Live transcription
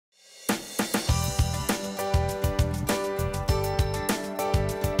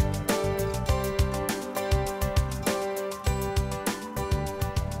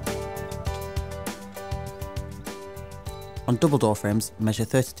On double door frames, measure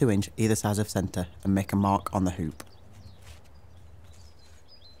 32 inch either side of centre and make a mark on the hoop.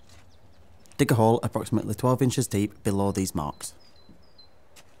 Dig a hole approximately 12 inches deep below these marks.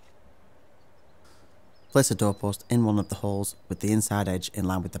 Place a doorpost in one of the holes with the inside edge in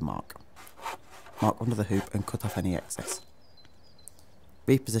line with the mark. Mark under the hoop and cut off any excess.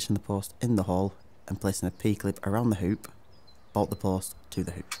 Reposition the post in the hole and placing a P-clip around the hoop, bolt the post to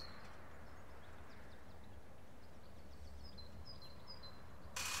the hoop.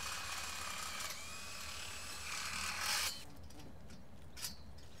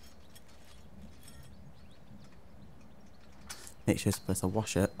 Make sure to place a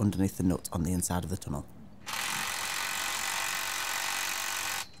washer underneath the nut on the inside of the tunnel.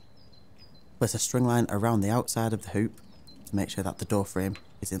 Place a string line around the outside of the hoop to make sure that the door frame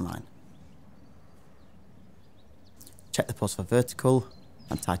is in line. Check the post for vertical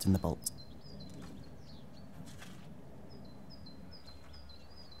and tighten the bolt.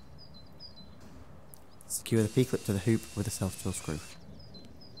 Secure the P-clip to the hoop with a self-tool screw.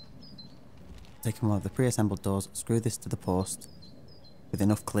 Taking one of the pre-assembled doors, screw this to the post with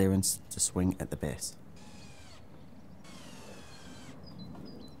enough clearance to swing at the base.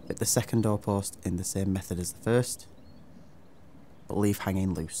 Fit the second door post in the same method as the first, but leave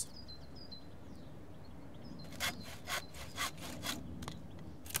hanging loose.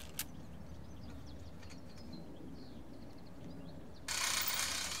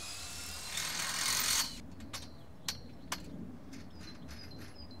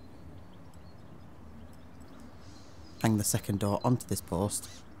 Hang the second door onto this post,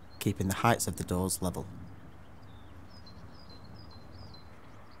 keeping the heights of the doors level.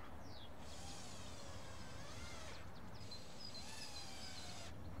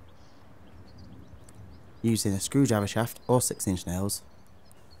 Using a screwdriver shaft or 6-inch nails,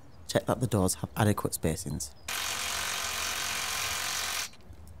 check that the doors have adequate spacings.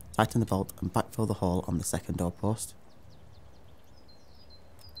 Tighten the bolt and backfill the hole on the second door post.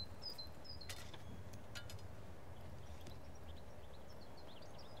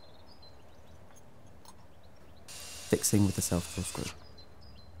 Fixing with the self-tool screw.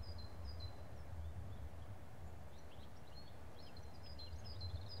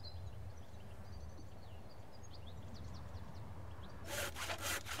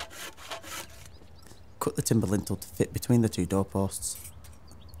 Cut the timber lintel to fit between the two doorposts.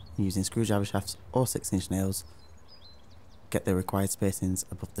 Using screwdriver shafts or 6-inch nails, get the required spacings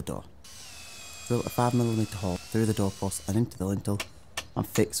above the door. Drill a 5mm hole through the doorpost and into the lintel and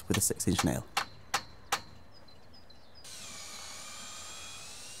fix with a 6-inch nail.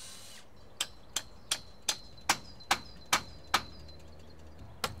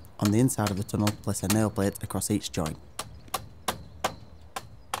 On the inside of the tunnel, place a nail plate across each joint.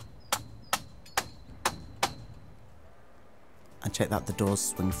 And check that the doors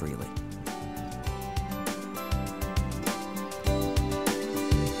swing freely.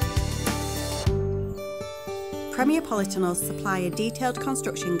 Premier Polytunnels supply a detailed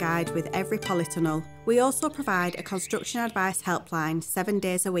construction guide with every polytunnel. We also provide a construction advice helpline 7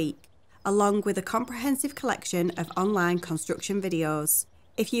 days a week, along with a comprehensive collection of online construction videos.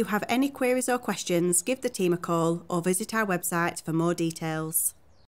 If you have any queries or questions, give the team a call or visit our website for more details.